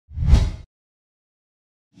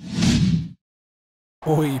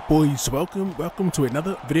Oi boys, welcome to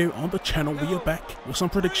another video on the channel. We are back with some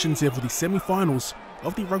predictions here for the semi-finals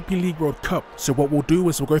of the Rugby League World Cup. So what we'll do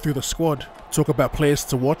is we'll go through the squad, talk about players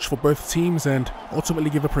to watch for both teams, and ultimately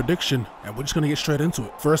give a prediction, and we're just going to get straight into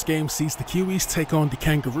it. First game sees the Kiwis take on the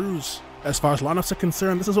Kangaroos. As far as lineups are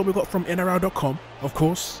concerned, this is what we got from NRL.com. Of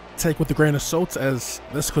course, take with a grain of salt, as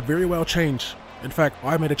this could very well change. In fact,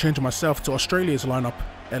 I made a change myself to Australia's lineup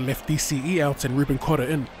and left DCE out and Ruben Cotter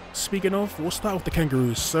in. Speaking of, we'll start with the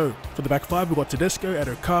Kangaroos. So, for the back five, we've got Tedesco,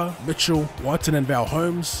 Adokar, Mitchell, Whiten and Val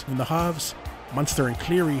Holmes in the halves, Munster and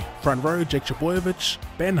Cleary, front row, Jake Trbojevic,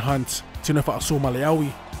 Ben Hunt, Tinofa Asul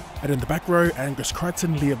Maliawi, and in the back row, Angus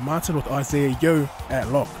Crichton, Liam Martin with Isaiah Yeo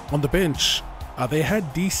at lock. On the bench, they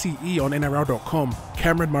had DCE on NRL.com,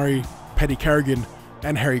 Cameron Murray, Paddy Carrigan,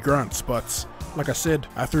 and Harry Grant, but like I said,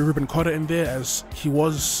 I threw Ruben Cotter in there as he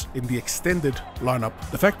was in the extended lineup.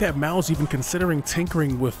 The fact that Mal's even considering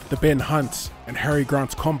tinkering with the Ben Hunt and Harry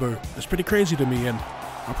Grant combo is pretty crazy to me, and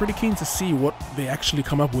I'm pretty keen to see what they actually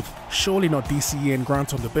come up with. Surely not DCE and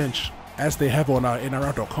Grant on the bench, as they have on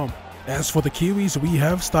NRL.com. As for the Kiwis, we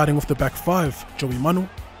have, starting with the back five, Joey Manu,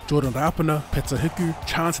 Jordan Rapana, Peta Hiku,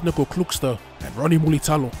 Chance Nico Klukster, and Ronnie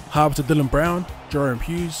Mulitalo. Halves to Dylan Brown, Jerome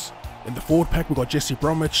Hughes. In the forward pack, we got Jesse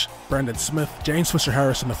Bromwich, Brandon Smith, James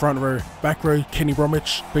Fisher-Harris in the front row, back row, Kenny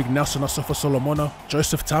Bromwich, Big Nelson Asafa Solomona,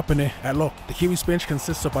 Joseph Tapine at lock. The Kiwis bench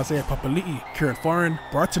consists of Isaiah Papali'i, Kieran Foran,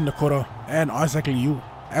 Brighton Nakota, and Isaac Liu.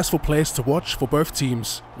 As for players to watch for both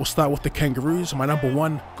teams, we'll start with the Kangaroos. My number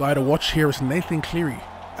one guy to watch here is Nathan Cleary.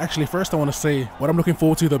 Actually, first I want to say what I'm looking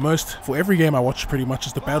forward to the most for every game I watch pretty much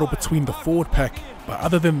is the battle between the forward pack. But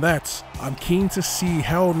other than that, I'm keen to see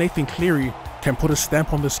how Nathan Cleary can put a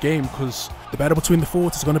stamp on this game, because the battle between the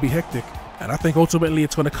forwards is going to be hectic. And I think ultimately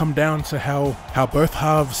it's going to come down to how both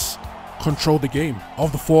halves control the game.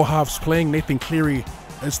 Of the four halves playing, Nathan Cleary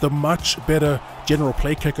is the much better general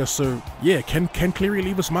play kicker. So yeah, can Cleary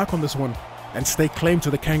leave his mark on this one and stake claim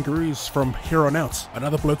to the Kangaroos from here on out?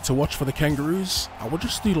 Another bloke to watch for the Kangaroos, I will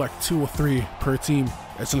just do like 2 or 3 per team.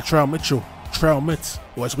 It's Latrell Mitchell. Trell Mitt,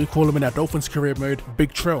 or as we call him in our Dolphins career mode,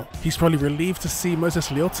 Big Trell. He's probably relieved to see Moses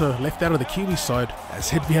Leota left out of the Kiwi side, as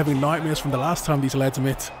he'd be having nightmares from the last time these lads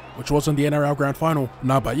met, which was in the NRL Grand Final.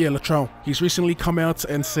 But yeah, Latrell, he's recently come out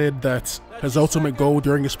and said that his ultimate goal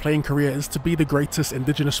during his playing career is to be the greatest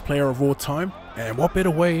Indigenous player of all time, and what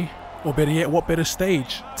better way, or better yet, what better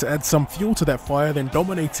stage to add some fuel to that fire than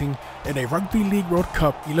dominating in a Rugby League World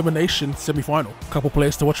Cup elimination semi-final. Couple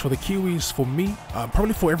players to watch for the Kiwis, for me,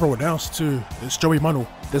 probably for everyone else too, is Joey Manu.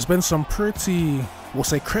 There's been some pretty, we'll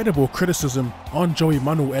say, credible criticism on Joey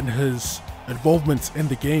Manu and his involvement in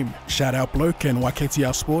the game. Shout out bloke and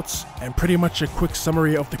YKTR Sports. And pretty much a quick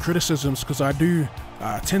summary of the criticisms, because I do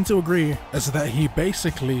tend to agree, is that he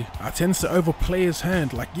basically tends to overplay his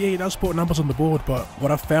hand. Like, yeah, he does put numbers on the board, but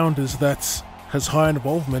what I've found is that his high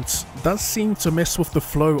involvement does seem to mess with the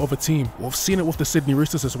flow of a team. We've seen it with the Sydney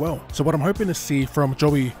Roosters as well. So what I'm hoping to see from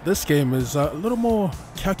Joey this game is a little more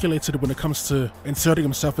calculated when it comes to inserting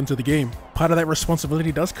himself into the game. Part of that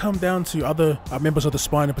responsibility does come down to other members of the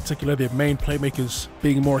spine, in particular their main playmakers,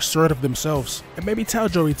 being more assertive themselves, and maybe tell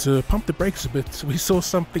Joey to pump the brakes a bit. We saw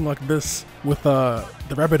something like this with the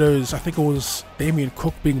Rabbitohs. I think it was Damien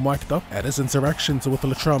Cook being mic'd up at his interactions with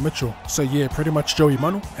Latrell Mitchell. So yeah, pretty much Joey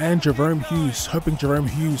Manu and Jerome Hughes, hoping Jerome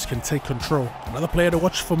Hughes can take control. Another player to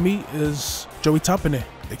watch for me is Joey Tapine.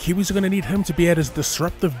 The Kiwis are going to need him to be at his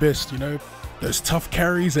disruptive best, you know, those tough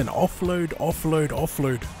carries and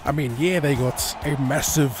offload. I mean, yeah, they got a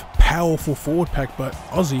massive, powerful forward pack, but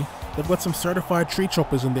Aussie, they've got some certified tree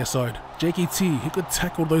choppers in their side. JKT, he could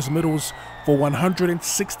tackle those middles for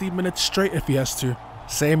 160 minutes straight if he has to.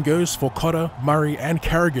 Same goes for Cotter, Murray and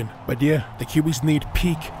Carrigan. But yeah, the Kiwis need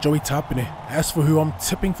peak Joey Tapine. As for who I'm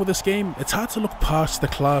tipping for this game, it's hard to look past the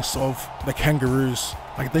class of the Kangaroos.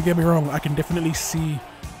 Like, don't get me wrong, I can definitely see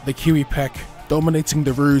the Kiwi pack dominating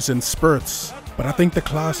the Roos in spurts, but I think the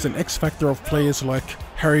class and X factor of players like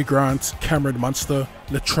Harry Grant, Cameron Munster,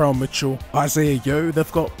 Latrell Mitchell, Isaiah Yeo,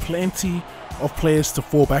 they've got plenty of players to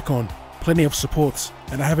fall back on, plenty of supports,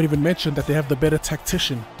 and I haven't even mentioned that they have the better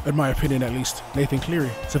tactician, in my opinion at least, Nathan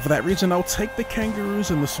Cleary. So for that reason, I'll take the Kangaroos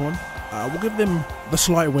in this one. We'll give them the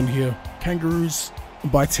slight win here. Kangaroos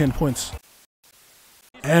by 10 points.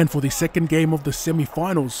 And for the second game of the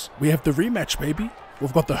semi-finals, we have the rematch, baby.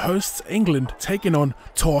 We've got the hosts, England, taking on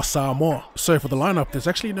Toa Samoa. So for the lineup, there's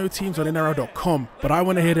actually no teams on NRL.com, but I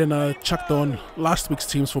went ahead and chucked on last week's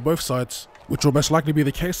teams for both sides, which will most likely be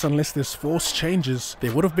the case unless there's forced changes. They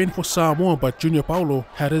would have been for Samoa, but Junior Paulo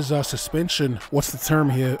had his suspension, what's the term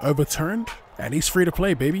here, overturned? and he's free to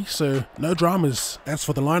play, baby, so no dramas. As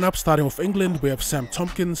for the lineup, starting with England, we have Sam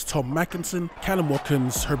Tompkins, Tom Mackinson, Callum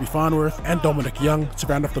Watkins, Herbie Farnworth, and Dominic Young to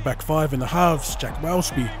round off the back five. In the halves, Jack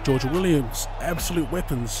Welsby, George Williams, absolute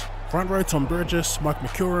weapons. Front row, Tom Burgess, Mike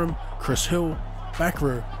McCurran, Chris Hill. Back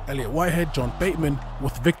row, Elliot Whitehead, John Bateman,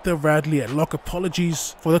 with Victor Radley at lock.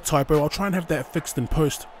 Apologies for the typo, I'll try and have that fixed in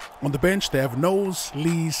post. On the bench, they have Knowles,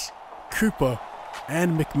 Lees, Cooper,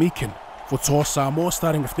 and McMeekin. For Toa Samoa,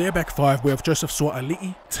 starting with their back five, we have Joseph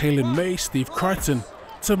Sua'ali'i, Taylor May, Steve Crichton,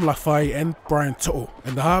 Tim Lafai, and Brian To'o.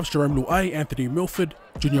 In the halves, Jerome Luai, Anthony Milford,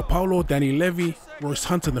 Junior Paulo, Danny Levy, Royce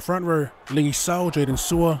Hunt in the front row, Lingi Sao, Jaden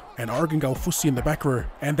Sua, and Oregon Galfusi in the back row.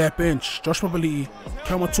 And that bench, Josh Babali'i,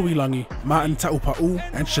 Kauma Tuilangi, Martin Ta'upa'u,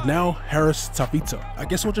 and Chanel Harris Tavita. I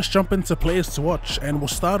guess we'll just jump into players to watch, and we'll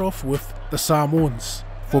start off with the Samoans.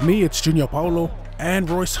 For me, it's Junior Paulo and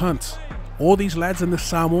Royce Hunt. All these lads in the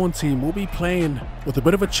Samoan team will be playing with a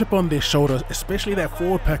bit of a chip on their shoulder, especially that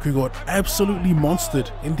forward pack who got absolutely monstered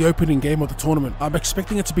in the opening game of the tournament. I'm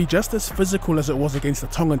expecting it to be just as physical as it was against the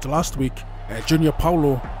Tongans last week. Junior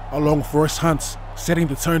Paulo, along with Royce Hunt, setting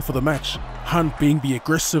the tone for the match. Hunt being the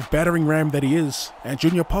aggressive battering ram that he is, and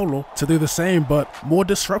Junior Paulo to do the same but more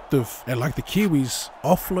disruptive. And like the Kiwis,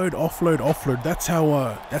 offload, offload, offload. That's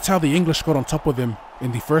how the English got on top of them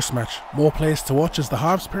in the first match. More players to watch as the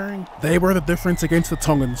halves pairing. They were the difference against the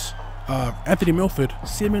Tongans. Anthony Milford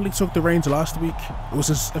seemingly took the reins last week. It was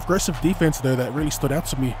his aggressive defense though that really stood out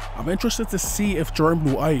to me. I'm interested to see if Jerome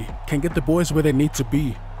Luai can get the boys where they need to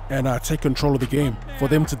be and take control of the game. For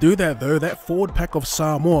them to do that though, that forward pack of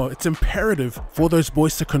Samoa, it's imperative for those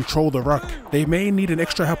boys to control the ruck. They may need an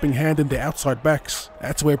extra helping hand in their outside backs.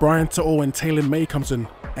 That's where Brian To'o and Taylor May comes in.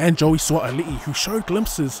 And Joey Sua'ali'i, who showed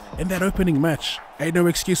glimpses in that opening match. Ain't no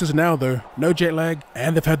excuses now though, no jet lag,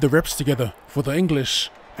 and they've had the reps together. For the English,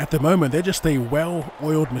 at the moment they're just a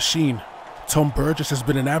well-oiled machine. Tom Burgess has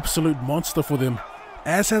been an absolute monster for them,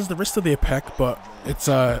 as has the rest of their pack, but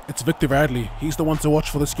it's Victor Radley. He's the one to watch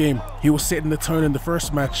for this game. He was setting the tone in the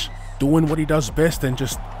first match, doing what he does best and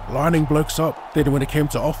just lining blokes up. Then when it came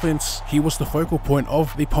to offense, he was the focal point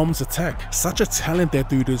of the Poms attack. Such a talent that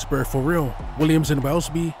dude is, bro, for real. Williams and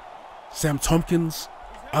Welsby, Sam Tompkins,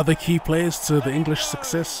 other key players to the English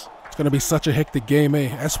success. It's going to be such a hectic game,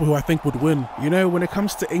 eh? That's who I think would win. You know, when it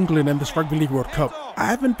comes to England and this Rugby League World Cup, I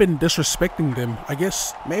haven't been disrespecting them. I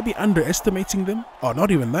guess maybe underestimating them. Oh,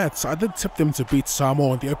 not even that. I did tip them to beat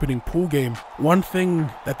Samoa in the opening pool game. One thing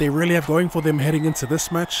that they really have going for them heading into this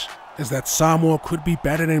match is that Samoa could be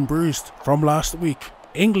battered and bruised from last week.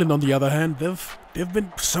 England, on the other hand, they've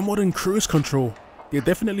been somewhat in cruise control. They'll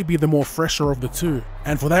definitely be the more fresher of the two.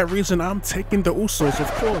 And for that reason, I'm taking the Usos, of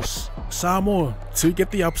course. Samoa to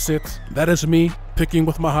get the upset. That is me picking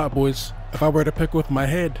with my heart, boys. If I were to pick with my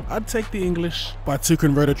head, I'd take the English by 2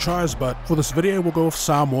 converted tries, but for this video, we'll go with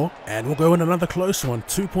Samoa, and we'll go in another close one,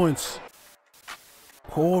 2 points.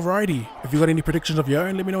 Alrighty, if you got any predictions of your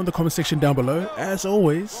own, let me know in the comment section down below. As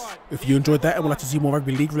always, if you enjoyed that and would like to see more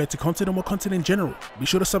Rugby League related content or more content in general, be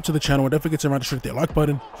sure to sub to the channel and don't forget to remember to hit that like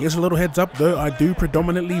button. Here's a little heads up though, I do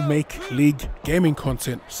predominantly make league gaming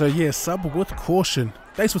content, so yeah, sub with caution.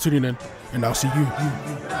 Thanks for tuning in, and I'll see you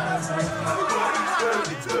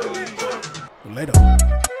later.